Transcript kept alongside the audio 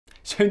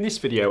So in this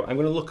video, I'm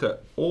going to look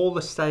at all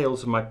the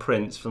sales of my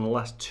prints from the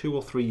last 2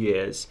 or 3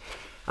 years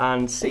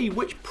and see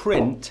which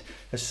print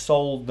has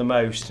sold the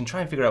most and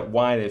try and figure out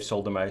why they've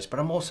sold the most. But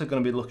I'm also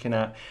going to be looking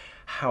at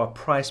how I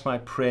price my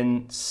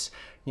prints,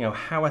 you know,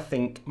 how I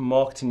think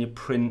marketing your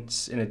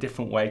prints in a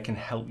different way can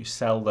help you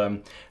sell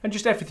them, and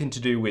just everything to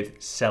do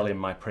with selling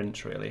my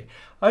prints really.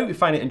 I hope you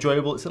find it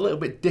enjoyable. It's a little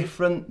bit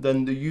different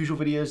than the usual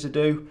videos I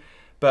do,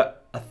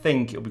 but I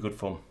think it'll be good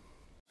fun.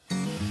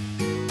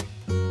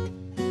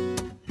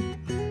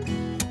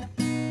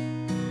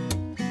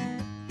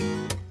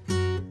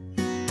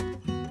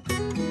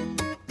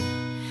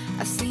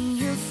 I've seen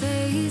your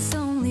face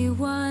only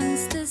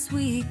once this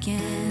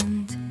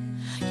weekend.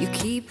 You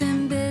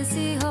keeping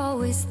busy,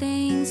 always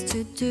things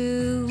to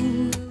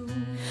do.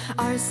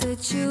 Our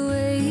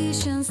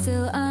situation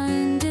still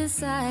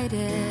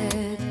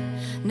undecided.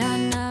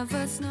 None of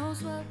us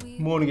knows what we...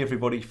 Morning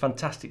everybody,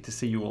 fantastic to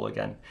see you all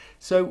again.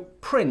 So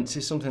prints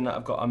is something that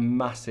I've got a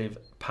massive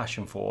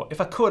passion for.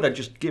 If I could, I'd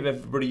just give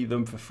everybody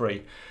them for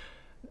free.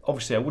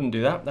 Obviously I wouldn't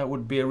do that, that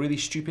would be a really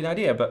stupid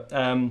idea, but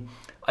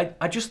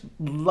I just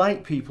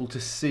like people to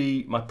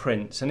see my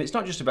prints, and it's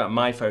not just about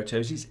my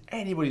photos, it's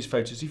anybody's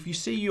photos. If you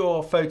see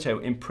your photo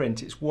in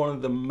print, it's one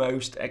of the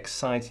most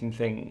exciting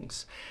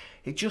things.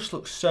 It just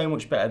looks so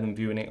much better than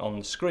viewing it on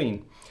the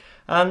screen.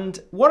 And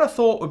what I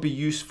thought would be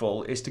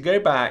useful is to go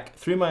back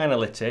through my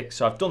analytics.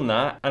 So I've done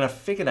that and I've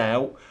figured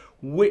out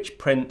which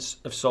prints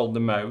have sold the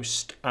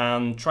most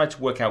and tried to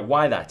work out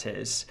why that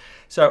is.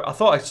 So I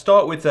thought I'd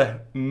start with the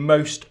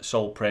most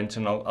sold print,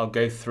 and I'll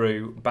go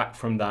through back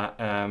from that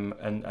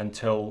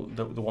until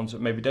the ones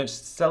that maybe don't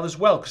sell as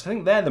well, because I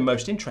think they're the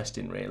most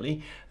interesting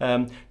really,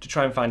 to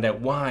try and find out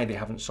why they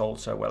haven't sold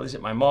so well. Is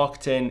it my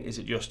marketing? Is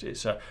it just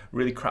it's a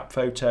really crap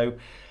photo?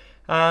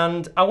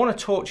 And I want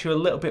to talk to you a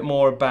little bit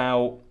more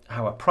about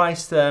how I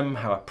price them,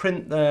 how I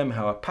print them,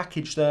 how I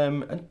package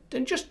them,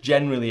 and just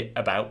generally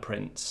about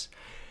prints.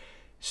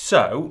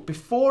 So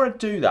before I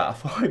do that, I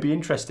thought it'd be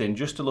interesting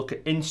just to look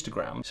at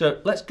Instagram.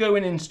 So let's go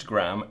in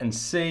Instagram and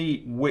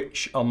see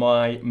which are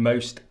my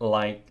most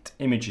liked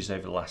images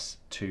over the last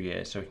 2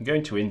 years. So we can go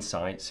into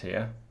Insights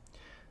here,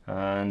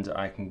 and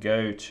I can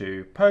go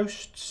to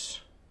Posts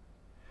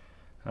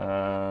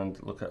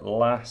and look at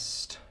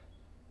last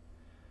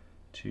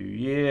 2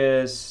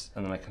 years,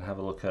 and then I can have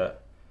a look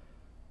at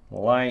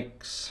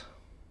likes.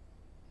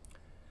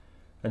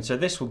 And so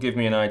this will give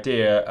me an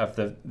idea of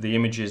the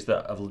images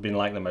that have been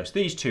liked the most.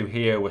 These two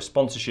here were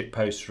sponsorship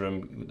posts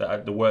from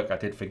the work I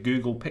did for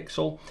Google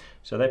Pixel,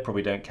 so they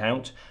probably don't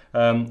count.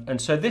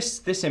 And so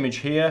this image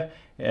here,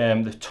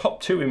 the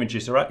top 2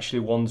 images are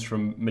actually ones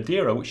from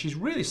Madeira, which is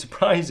really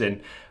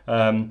surprising.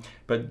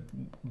 But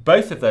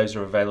both of those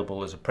are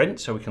available as a print,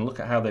 so we can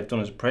look at how they've done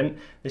as a print.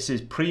 This is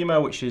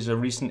Primo, which is a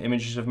recent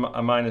image of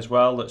mine as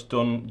well, that's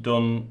done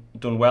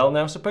well.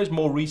 Now I suppose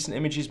more recent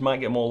images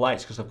might get more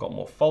likes because I've got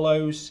more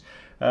follows.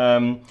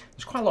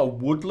 There's quite a lot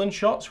of woodland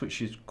shots,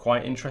 which is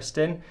quite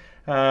interesting.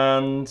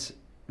 And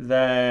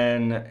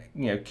then,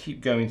 you know,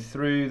 keep going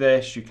through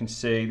this, you can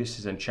see this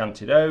is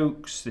Enchanted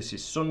Oaks, this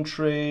is Sun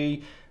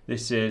Tree,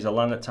 this is A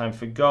Land That Time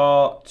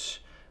Forgot.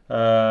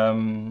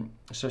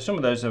 So some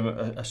of those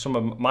are some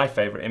of my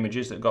favourite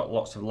images that got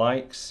lots of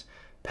likes.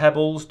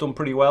 Pebbles, done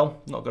pretty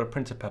well. Not got a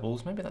print of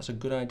Pebbles, maybe that's a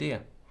good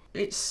idea.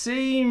 It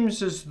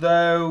seems as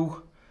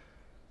though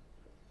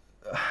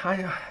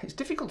it's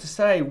difficult to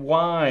say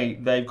why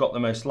they've got the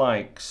most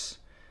likes,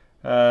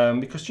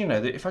 because, you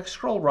know, if I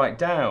scroll right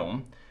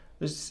down,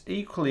 there's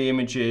equally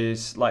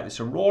images like this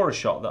Aurora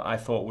shot that I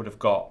thought would have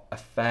got a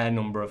fair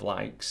number of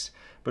likes,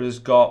 but has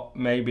got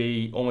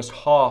maybe almost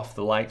half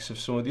the likes of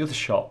some of the other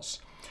shots.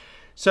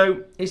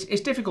 So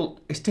it's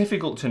difficult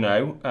to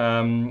know,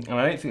 and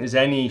I don't think there's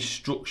any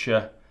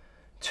structure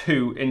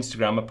to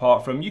Instagram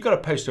apart from you've got to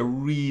post a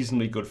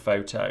reasonably good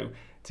photo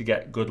to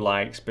get good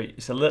likes, but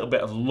it's a little bit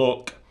of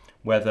luck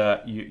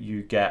whether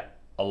you get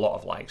a lot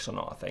of likes or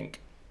not, I think.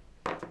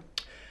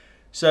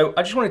 So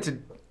I just wanted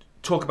to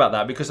talk about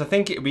that because I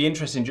think it would be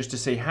interesting just to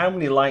see how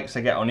many likes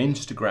I get on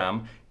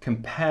Instagram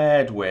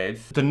compared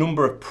with the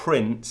number of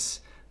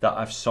prints that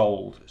I've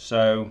sold.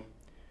 So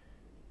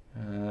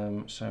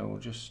we'll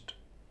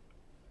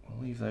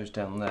leave those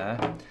down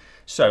there.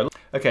 So,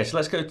 okay, so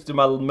let's go to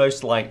my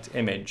most liked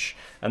image,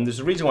 and there's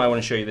a reason why I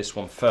want to show you this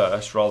one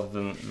first rather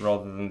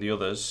than the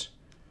others.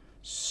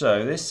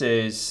 So this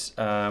is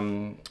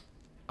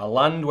A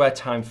Land Where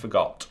Time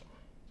Forgot,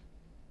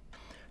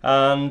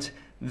 and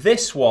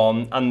this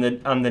one and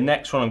the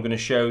next one I'm going to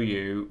show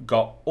you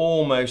got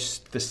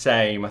almost the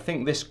same. I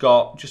think this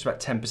got just about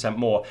 10%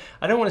 more.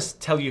 I don't want to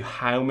tell you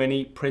how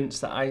many prints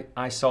that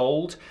I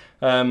sold.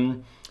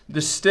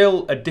 There's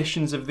still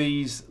editions of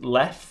these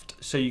left,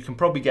 so you can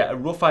probably get a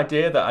rough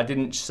idea that I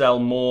didn't sell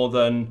more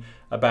than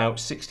about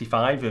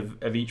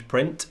 65 of each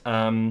print.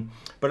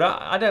 But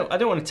I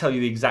don't want to tell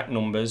you the exact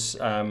numbers.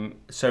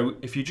 So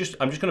if you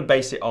I'm just going to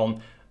base it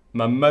on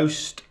my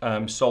most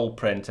sold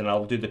print, and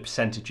I'll do the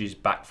percentages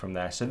back from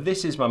there. So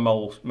this is my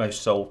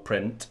most sold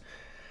print,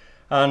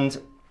 and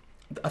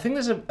I think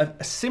there's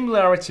a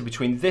similarity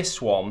between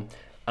this one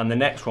and the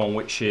next one,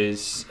 which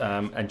is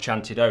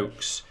Enchanted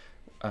Oaks.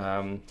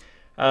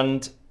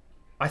 And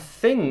I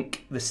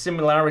think the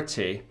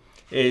similarity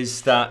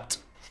is that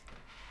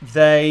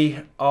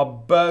they are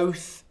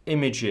both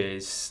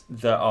images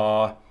that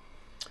are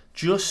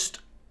just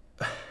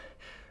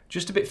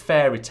a bit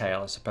fairy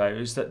tale, I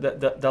suppose.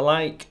 That they're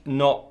like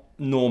not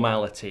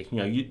normality. You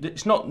know,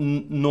 it's not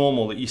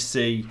normal that you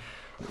see,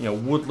 you know,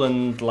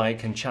 woodland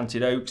like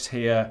Enchanted Oaks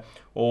here,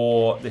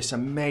 or this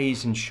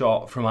amazing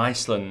shot from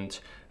Iceland,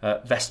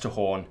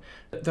 Vesterhorn.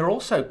 They're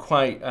also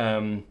quite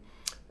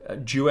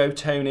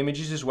duotone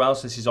images as well.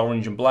 So this is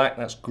orange and black,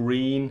 that's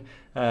green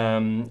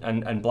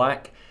and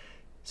black.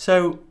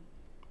 So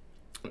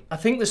I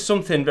think there's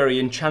something very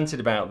enchanted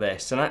about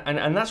this,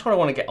 and that's what I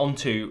want to get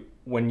onto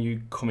when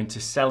you come into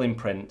selling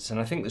prints. And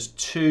I think there's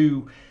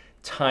two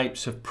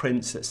types of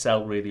prints that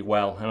sell really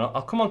well, and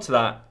I'll come on to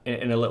that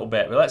in a little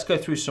bit, but let's go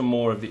through some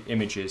more of the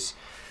images.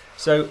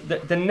 So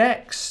the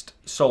next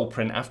sold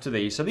print after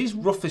these, so these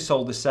roughly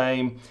sold the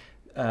same.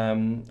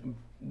 The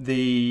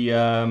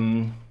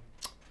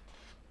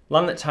Land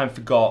That Time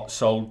Forgot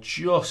sold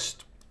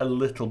just a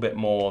little bit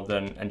more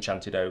than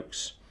Enchanted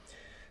Oaks.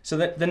 So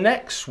the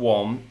next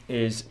one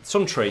is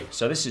Suntree.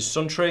 So this is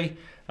Suntree,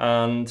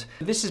 and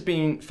this has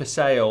been for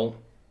sale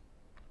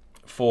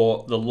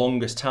for the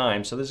longest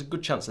time, so there's a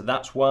good chance that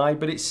that's why,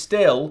 but it's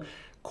still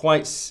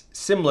quite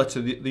similar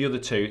to the other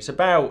two. It's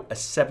about a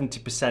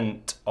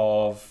 70%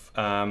 of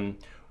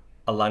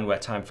A Land Where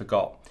Time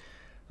Forgot.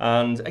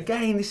 And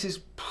again, this is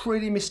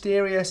pretty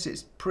mysterious,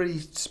 it's pretty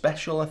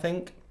special, I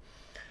think.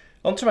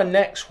 On to my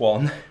next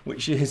one,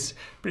 which is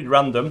pretty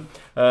random,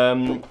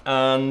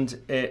 and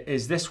it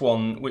is this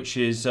one, which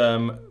is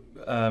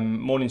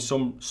Morning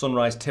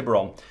Sunrise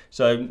Tiburon.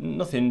 So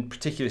nothing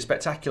particularly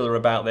spectacular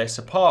about this,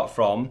 apart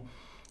from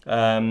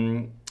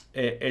it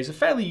is a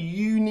fairly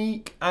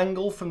unique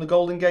angle from the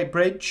Golden Gate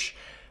Bridge,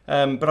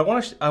 but I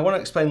want to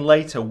explain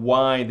later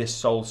why this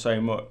sold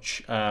so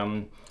much,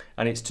 and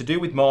it's to do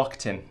with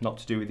marketing, not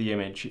to do with the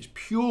image. It's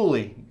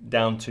purely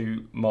down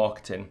to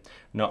marketing,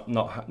 not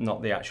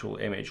the actual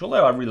image,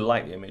 although I really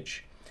like the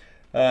image.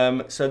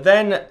 So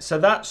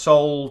that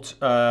sold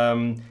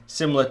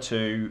similar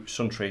to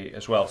Suntree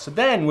as well. So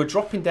then we're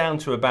dropping down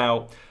to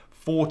about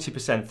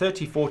 40%,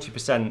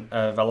 30-40%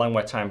 of A Land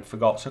Where Time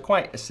Forgot, so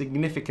quite a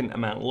significant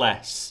amount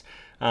less.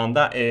 And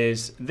that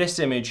is this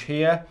image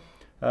here,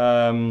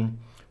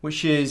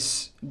 which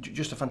is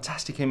just a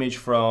fantastic image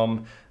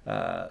from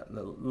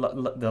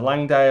the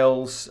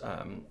Langdales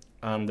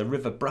and the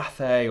River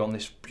Brathay on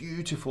this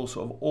beautiful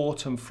sort of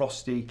autumn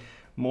frosty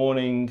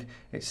morning.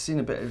 It's seen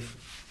a bit of,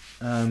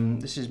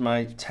 this is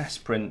my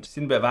test print, it's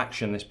seen a bit of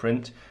action, this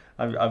print.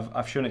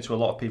 I've shown it to a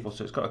lot of people,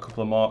 so it's got a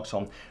couple of marks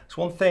on. It's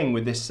one thing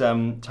with this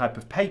type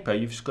of paper,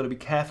 you've just got to be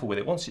careful with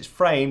it. Once it's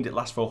framed, it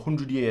lasts for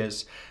 100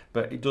 years,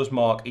 but it does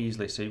mark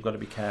easily, so you've got to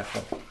be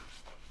careful.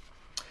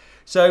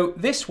 So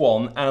this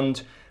one,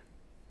 and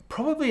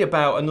probably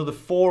about another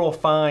 4 or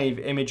 5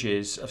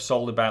 images have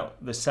sold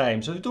about the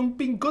same. So they've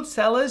been good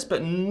sellers,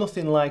 but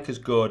nothing like as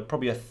good,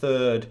 probably a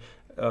third,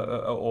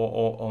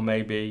 or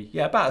maybe,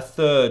 yeah, about a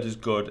third as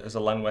good as A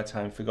Land Where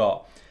Time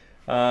Forgot.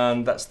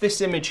 And that's this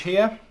image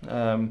here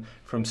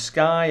from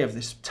Sky of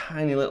this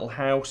tiny little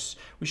house,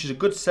 which is a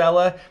good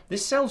seller.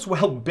 This sells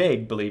well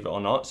big, believe it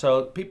or not.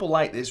 So people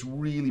like this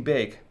really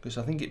big because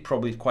I think it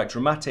probably is quite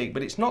dramatic,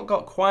 but it's not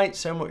got quite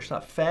so much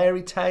that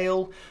fairy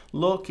tale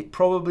look. It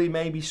probably,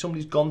 maybe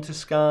somebody's gone to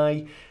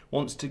Sky,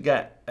 wants to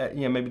get,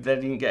 you know, maybe they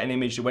didn't get an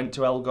image, they went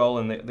to Elgol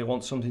and they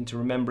want something to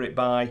remember it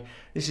by.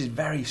 This is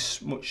very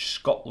much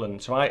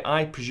Scotland. So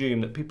I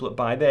presume that people that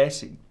buy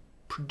this, it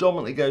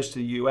predominantly goes to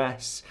the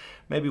US,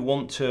 maybe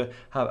want to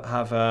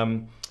have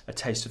a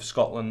taste of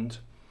Scotland.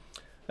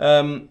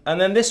 And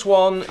then this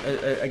one,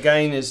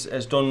 again,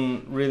 has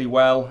done really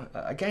well.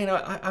 Again,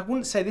 I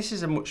wouldn't say this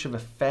is much of a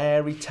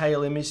fairy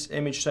tale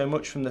image so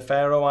much from the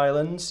Faroe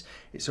Islands.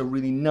 It's a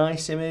really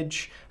nice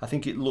image. I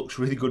think it looks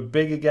really good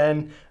big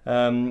again,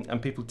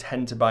 and people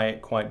tend to buy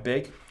it quite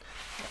big.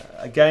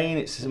 Again,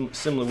 it's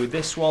similar with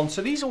this one.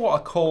 So these are what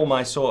I call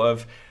my sort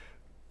of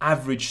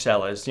average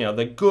sellers. You know,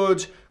 they're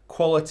good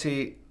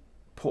quality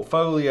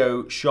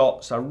portfolio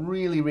shots. I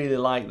really, really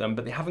like them,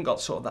 but they haven't got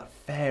sort of that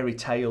fairy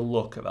tale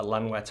look of A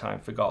Land Where Time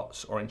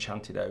Forgot or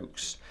Enchanted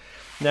Oaks.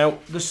 Now,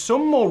 there's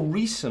some more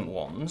recent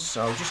ones,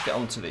 so I'll just get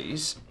onto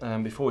these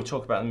before we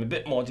talk about them in a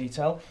bit more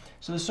detail.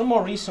 So there's some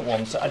more recent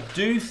ones that I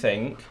do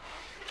think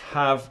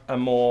have a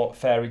more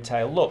fairy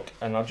tale look,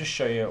 and I'll just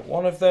show you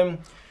one of them,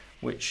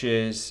 which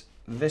is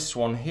this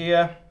one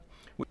here.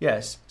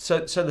 Yes, so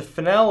the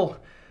Fennell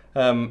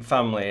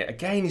family,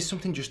 again, is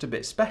something just a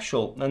bit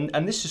special,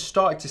 and this has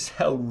started to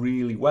sell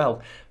really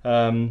well.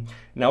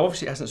 Now,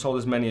 obviously, it hasn't sold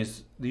as many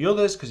as the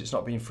others because it's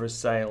not been for a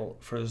sale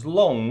for as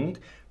long,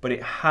 but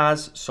it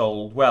has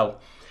sold well.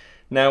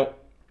 Now,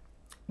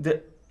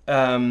 the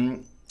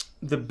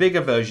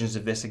bigger versions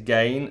of this,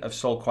 again, have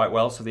sold quite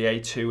well, so the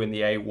A2 and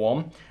the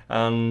A1,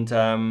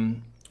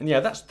 and yeah,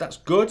 that's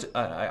good.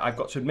 I've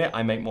got to admit,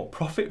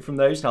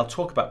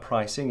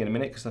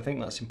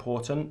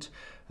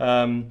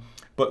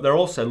 but they're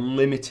also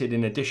limited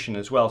in edition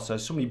as well. So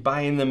somebody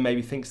buying them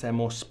maybe thinks they're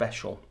more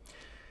special.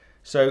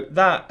 So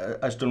that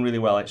has done really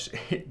well.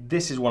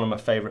 This is one of my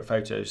favourite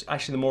photos.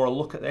 Actually, the more I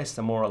look at this,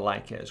 the more I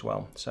like it as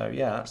well. So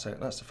yeah,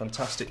 that's a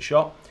fantastic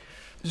shot.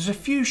 There's a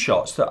few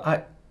shots that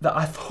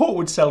I thought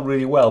would sell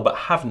really well, but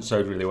haven't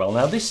sold really well.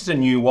 Now this is a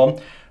new one.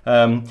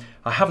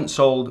 I haven't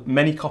sold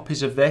many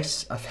copies of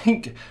this. I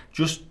think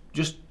just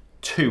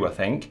 2, I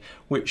think,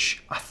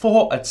 which I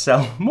thought I'd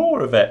sell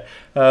more of it.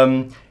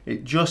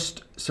 It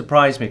just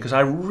surprised me because I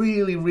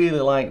really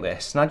like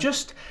this, and I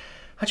just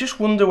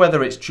wonder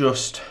whether it's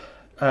just.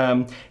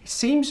 It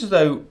seems as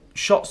though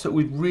shots that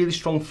with really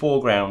strong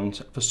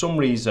foreground, for some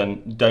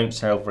reason, don't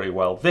sell very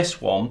well.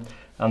 This one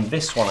and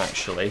this one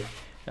actually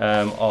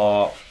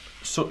are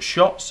such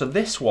shots. So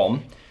this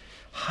one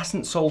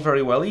hasn't sold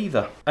very well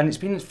either, and it's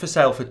been for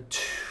sale for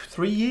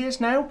 3 years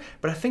now.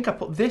 But I think I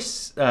put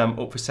this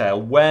up for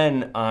sale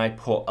when I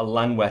put A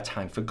Land Where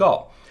Time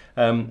Forgot,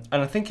 and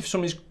I think if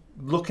somebody's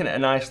looking at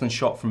an Iceland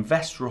shot from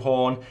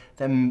Vestrahorn,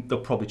 then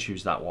they'll probably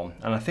choose that one,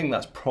 and I think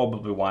that's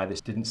probably why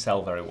this didn't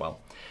sell very well.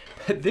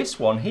 But this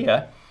one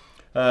here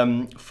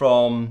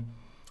from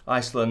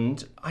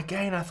Iceland,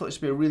 again, I thought this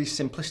would be a really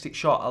simplistic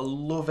shot. I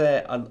love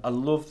it. I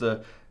love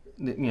the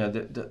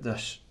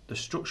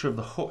structure of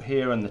the hut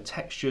here and the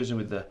textures and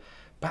with the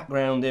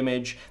background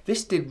image.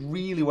 This did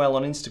really well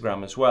on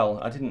Instagram as well.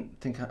 I don't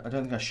think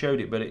I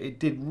showed it, but it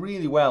did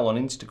really well on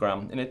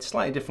Instagram in a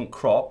slightly different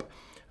crop.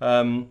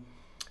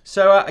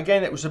 So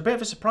again, it was a bit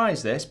of a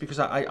surprise this, because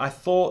I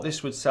thought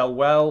this would sell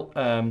well,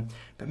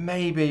 but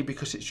maybe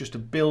because it's just a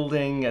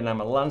building and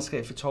I'm a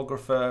landscape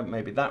photographer,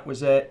 maybe that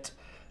was it.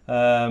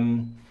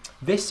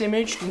 This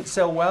image didn't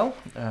sell well,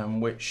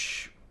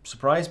 which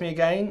surprised me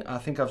again. I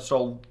think I've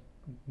sold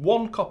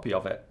 1 copy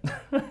of it.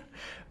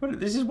 But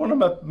this is one of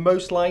my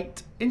most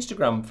liked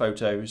Instagram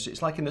photos.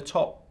 It's like in the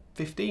top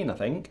 15, I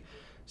think.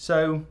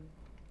 So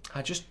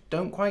I just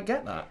don't quite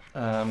get that.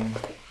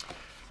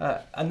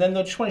 And then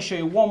I just want to show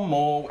you one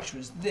more, which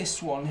was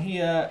this one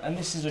here, and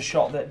this is a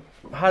shot that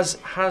has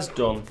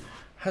done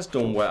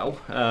well.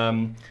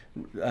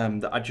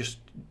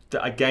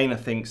 That again I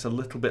think is a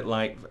little bit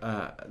like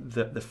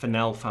the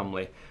Fennell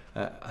family.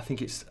 I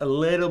think it's a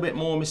little bit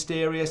more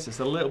mysterious. It's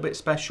a little bit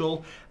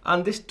special,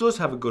 and this does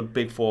have a good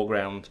big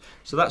foreground.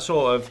 So that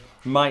sort of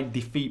might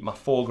defeat my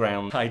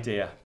foreground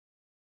idea.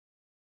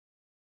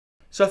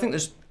 So I think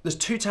there's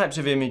 2 types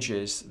of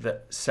images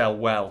that sell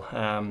well.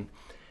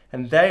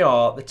 And they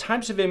are the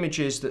types of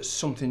images that's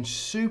something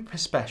super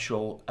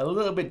special, a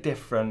little bit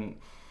different.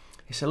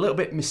 It's a little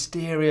bit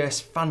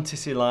mysterious,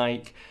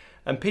 fantasy-like,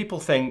 and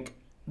people think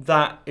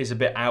that is a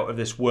bit out of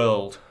this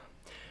world.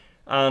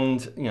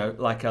 And, you know,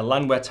 like A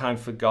Land Where Time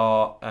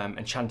Forgot,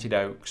 Enchanted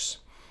Oaks.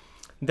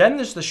 Then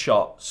there's the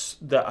shots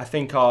that I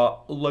think are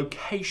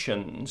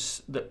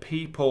locations that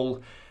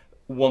people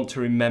want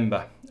to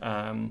remember.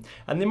 And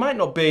they might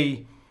not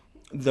be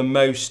the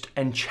most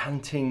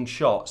enchanting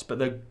shots, but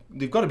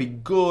they've got to be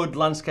good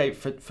landscape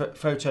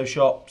photo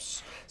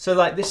shots. So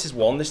like this is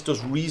one, this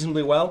does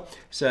reasonably well.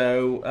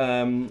 So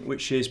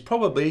which is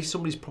probably,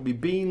 somebody's probably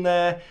been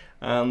there,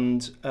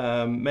 and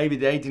maybe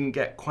they didn't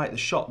get quite the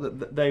shot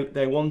that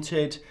they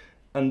wanted.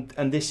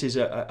 And this is,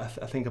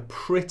 I think, a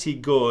pretty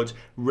good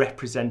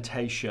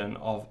representation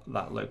of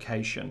that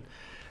location.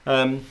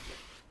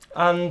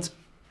 And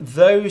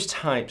those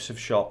types of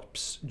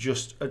shops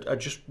are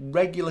just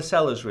regular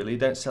sellers, really.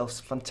 Don't sell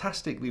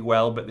fantastically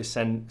well, but they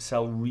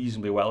sell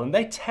reasonably well. And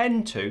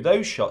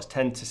those shots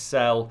tend to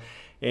sell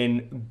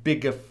in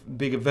bigger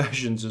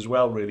versions as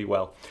well, really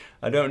well.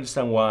 I don't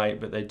understand why,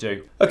 but they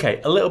do. Okay,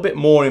 a little bit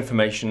more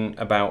information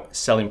about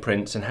selling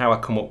prints and how I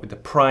come up with the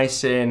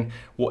pricing,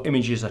 what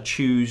images I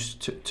choose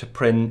to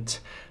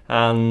print,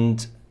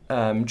 and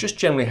just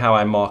generally how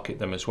I market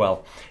them as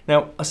well.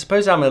 Now, I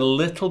suppose I'm a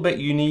little bit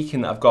unique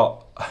in that I've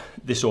got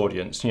this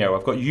audience. You know,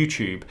 I've got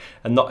YouTube,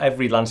 and not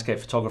every landscape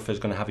photographer is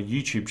going to have a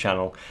YouTube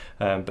channel.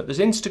 But there's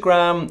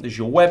Instagram, there's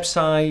your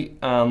website,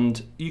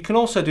 and you can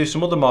also do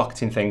some other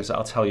marketing things that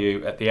I'll tell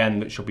you at the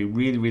end, which will be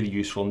really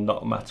useful no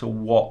matter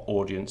what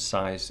audience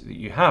size that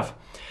you have.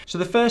 So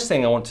the first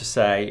thing I want to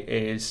say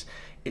is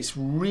it's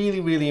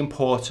really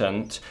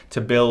important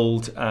to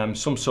build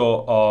some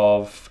sort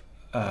of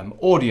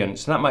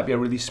audience, and that might be a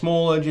really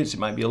small audience, it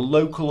might be a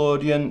local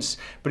audience,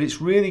 but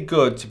it's really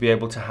good to be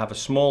able to have a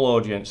small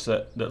audience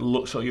that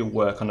looks at your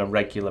work on a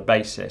regular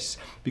basis,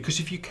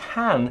 because if you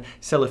can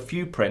sell a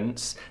few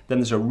prints, then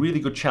there's a really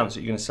good chance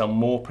that you're going to sell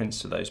more prints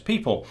to those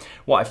people.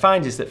 What I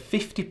find is that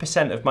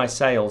 50% of my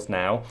sales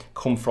now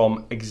come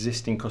from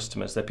existing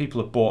customers. They're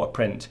people who have bought a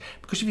print,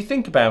 because if you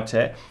think about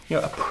it, you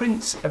know, a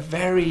print's a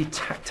very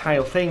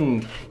tactile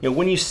thing. You know,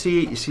 when you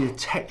see it, you see the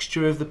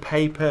texture of the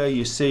paper,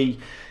 you see,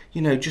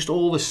 you know, just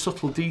all the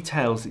subtle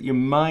details that you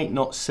might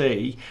not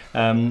see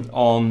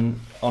on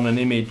an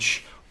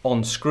image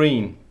on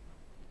screen.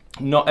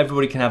 Not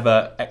everybody can have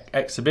an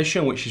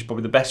exhibition, which is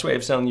probably the best way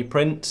of selling your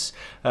prints.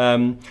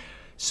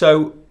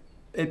 So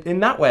in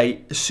that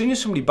way, as soon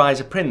as somebody buys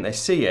a print, they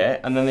see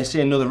it, and then they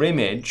see another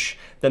image,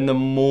 then they're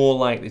more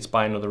likely to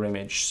buy another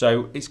image.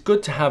 So it's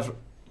good to have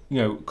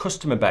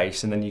customer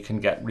base, and then you can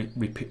get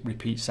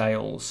repeat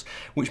sales,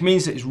 which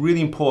means that it's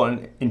really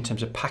important in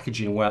terms of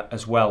packaging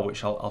as well,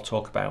 which I'll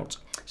talk about.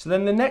 So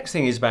then the next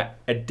thing is about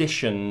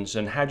editions,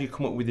 and how do you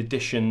come up with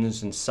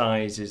editions and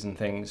sizes and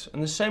things.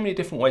 And there's so many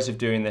different ways of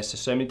doing this.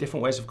 There's so many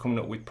different ways of coming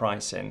up with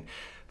pricing.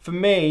 For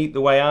me,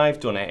 the way I've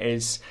done it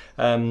is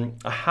I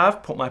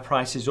have put my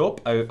prices up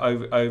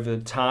over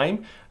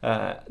time.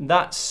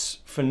 That's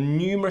for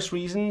numerous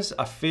reasons.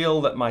 I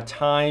feel that my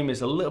time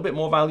is a little bit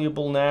more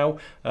valuable now.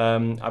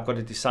 I've got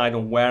to decide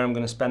on where I'm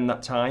going to spend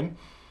that time.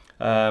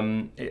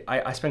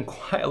 I spend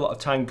quite a lot of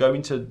time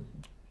going to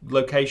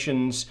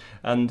locations,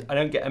 and I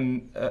don't get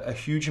a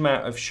huge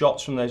amount of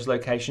shots from those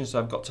locations, so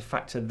I've got to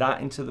factor that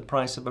into the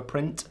price of a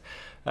print.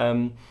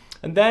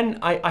 And then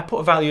I put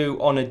a value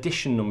on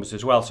edition numbers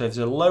as well. So if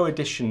there's a low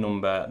edition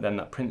number, then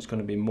that print's going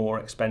to be more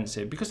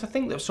expensive, because I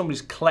think that if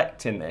somebody's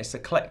collecting this,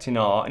 they're collecting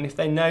art, and if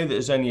they know that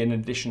there's only an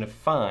edition of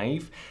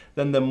 5,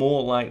 then they're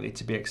more likely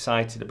to be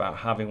excited about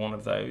having one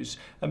of those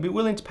and be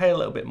willing to pay a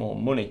little bit more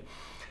money.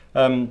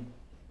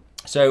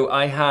 So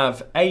I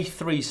have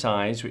A3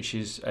 size, which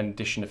is an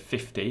edition of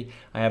 50.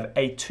 I have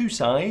A2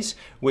 size,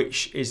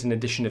 which is an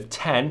edition of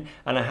 10,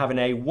 and I have an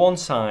A1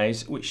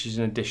 size, which is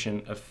an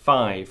edition of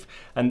 5.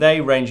 And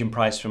they range in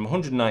price from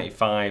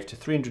 195 to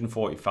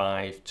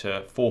 345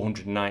 to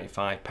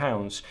 495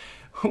 pounds,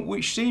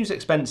 which seems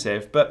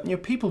expensive,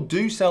 but people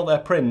do sell their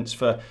prints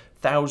for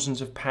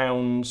thousands of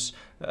pounds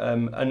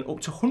and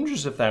up to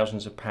hundreds of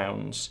thousands of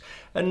pounds.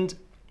 And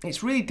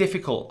it's really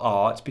difficult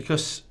art,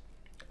 because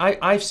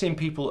I've seen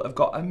people that have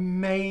got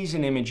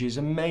amazing images,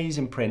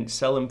 amazing prints,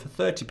 sell them for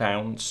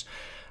 £30.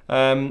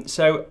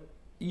 So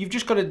you've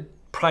just got to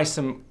price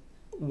them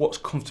what's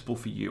comfortable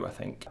for you, I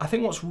think. I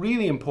think what's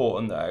really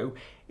important though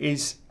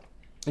is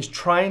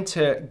trying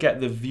to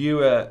get the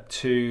viewer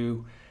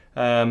to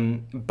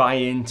buy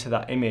into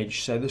that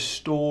image. So the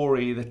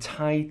story, the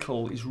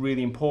title is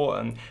really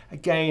important.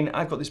 Again,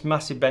 I've got this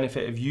massive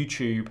benefit of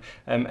YouTube.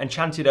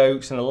 Enchanted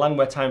Oaks and The Land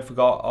Where Time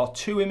Forgot are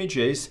 2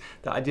 images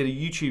that I did a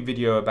YouTube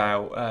video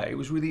about. It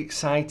was really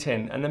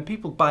exciting, and then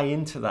people buy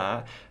into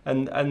that,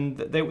 and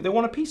they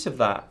want a piece of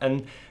that.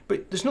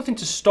 But there's nothing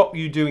to stop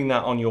you doing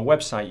that on your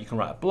website. You can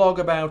write a blog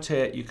about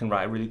it, you can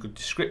write a really good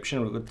description,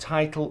 a really good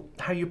title.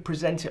 How you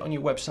present it on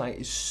your website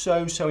is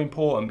so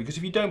important, because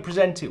if you don't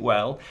present it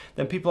well,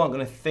 then people aren't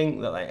going to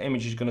think that that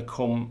image is going to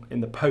come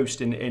in the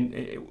post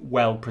in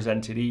well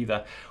presented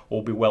either,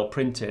 or be well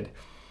printed.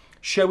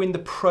 Showing the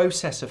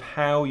process of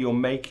how you're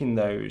making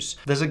those.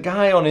 There's a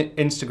guy on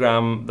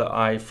Instagram that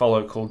I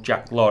follow called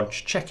Jack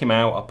Lodge. Check him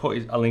out. I'll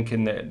put a link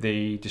in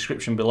the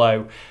description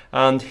below.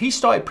 And he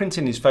started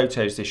printing his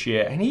photos this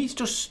year, and he's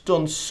just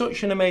done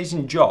such an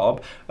amazing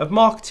job of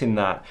marketing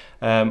that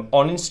on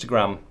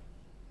Instagram.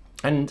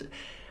 And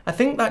I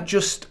think that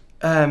just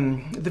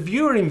the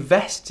viewer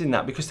invests in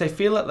that, because they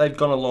feel that they've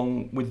gone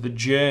along with the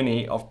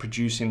journey of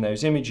producing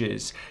those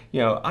images.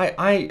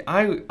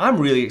 I'm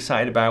really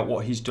excited about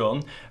what he's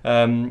done,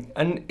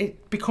 and it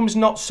becomes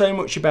not so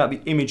much about the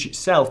image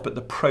itself, but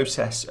the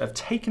process of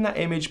taking that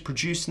image,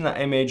 producing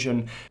that image,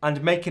 and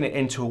making it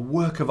into a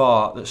work of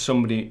art that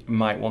somebody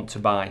might want to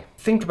buy.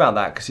 Think about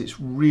that, because it's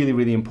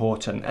really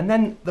important. And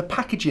then the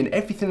packaging,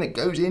 everything that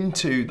goes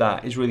into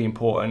that is really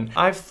important.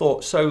 I've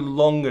thought so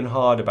long and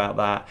hard about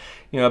that,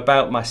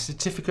 about my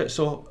certificates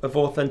of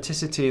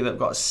authenticity that have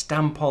got a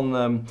stamp on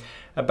them,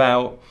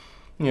 about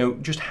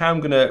just how I'm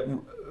going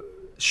to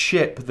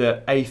ship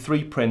the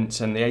A3 prints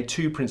and the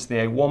A2 prints and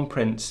the A1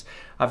 prints.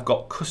 I've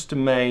got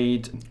custom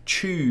made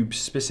tubes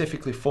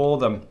specifically for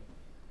them,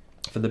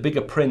 for the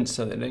bigger prints,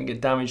 so they don't get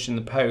damaged in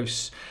the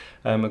post.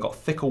 I've got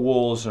thicker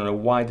walls and a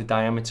wider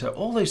diameter.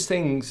 All those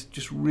things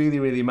just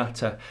really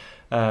matter,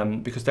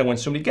 because then when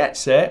somebody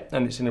gets it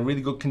and it's in a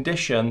really good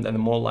condition, then they're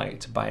more likely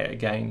to buy it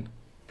again.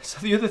 So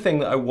the other thing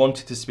that I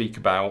wanted to speak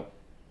about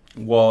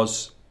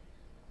was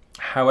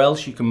how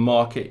else you can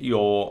market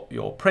your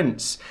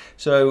prints.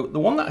 So the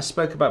one that I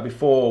spoke about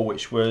before,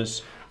 which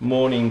was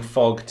Morning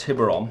Fog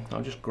Tiburon,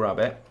 I'll just grab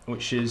it,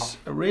 which is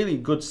a really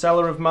good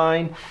seller of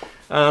mine,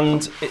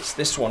 and it's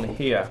this one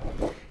here.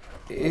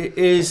 It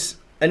is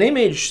an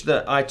image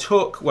that I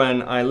took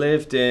when I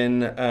lived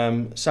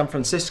in San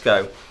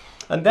Francisco,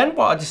 and then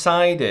what I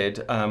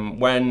decided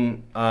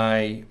when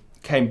I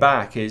came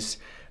back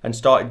and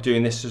started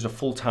doing this as a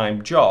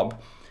full-time job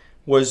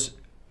was,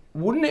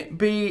 wouldn't it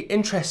be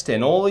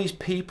interesting, all these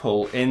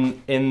people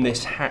in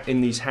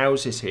these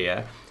houses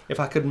here, if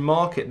I could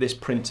market this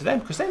print to them,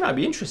 because they might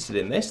be interested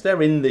in this.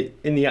 They're in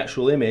the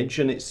actual image,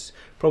 and it's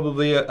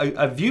probably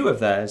a view of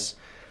theirs.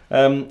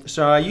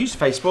 So I used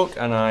Facebook,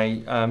 and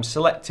I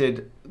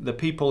selected the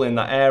people in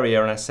that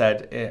area, and I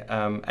said,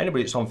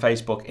 anybody that's on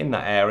Facebook in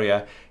that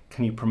area,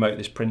 can you promote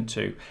this print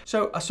to?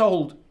 So I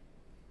sold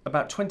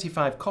about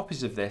 25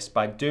 copies of this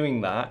by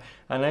doing that,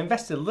 and I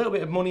invested a little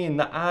bit of money in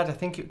that ad. I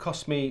think it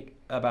cost me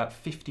about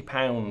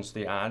 £50,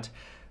 the ad,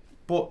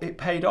 but it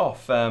paid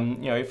off. If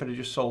I'd have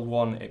just sold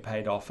one, it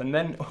paid off. And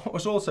then what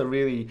was also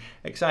really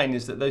exciting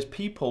is that those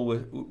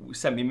people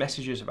sent me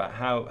messages about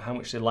how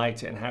much they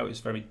liked it and how it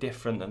was very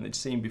different than they'd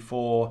seen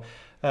before.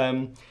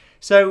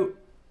 So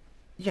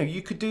you know,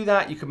 you could do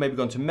that. You could maybe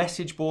go onto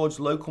message boards,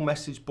 local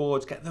message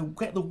boards, get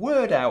the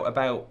word out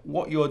about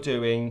what you're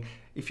doing.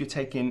 If you're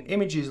taking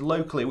images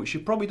locally, which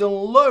you've probably done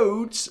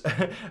loads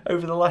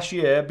over the last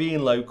year being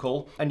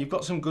local, and you've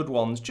got some good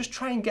ones, just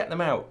try and get them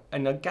out,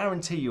 and I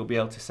guarantee you'll be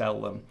able to sell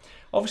them.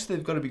 Obviously,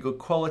 they've got to be good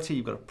quality,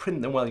 you've got to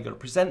print them well, you've got to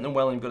present them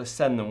well, and you've got to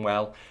send them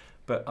well,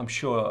 but I'm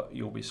sure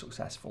you'll be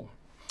successful.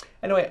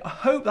 Anyway, I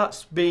hope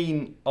that's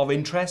been of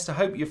interest. I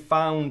hope you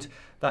found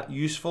that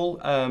useful.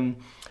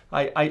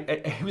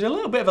 It was a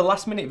little bit of a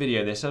last minute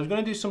video this. I was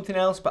going to do something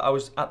else, but I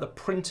was at the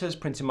printers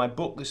printing my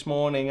book this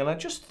morning, and I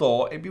just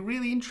thought it'd be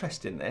really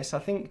interesting this. I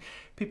think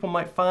people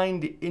might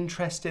find it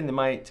interesting. They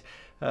might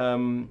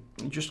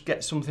just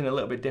get something a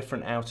little bit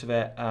different out of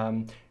it.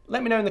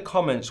 Let me know in the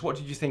comments, what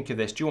did you think of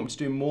this? Do you want me to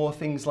do more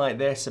things like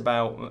this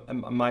about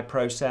my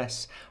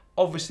process?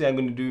 Obviously, I'm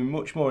going to do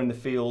much more in the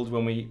field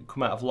when we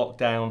come out of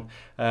lockdown,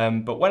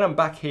 but when I'm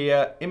back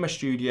here in my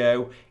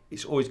studio,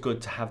 it's always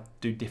good to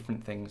do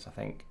different things, I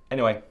think.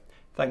 Anyway,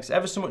 thanks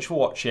ever so much for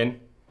watching,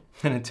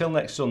 and until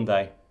next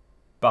Sunday,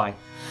 bye.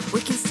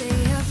 We can stay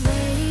up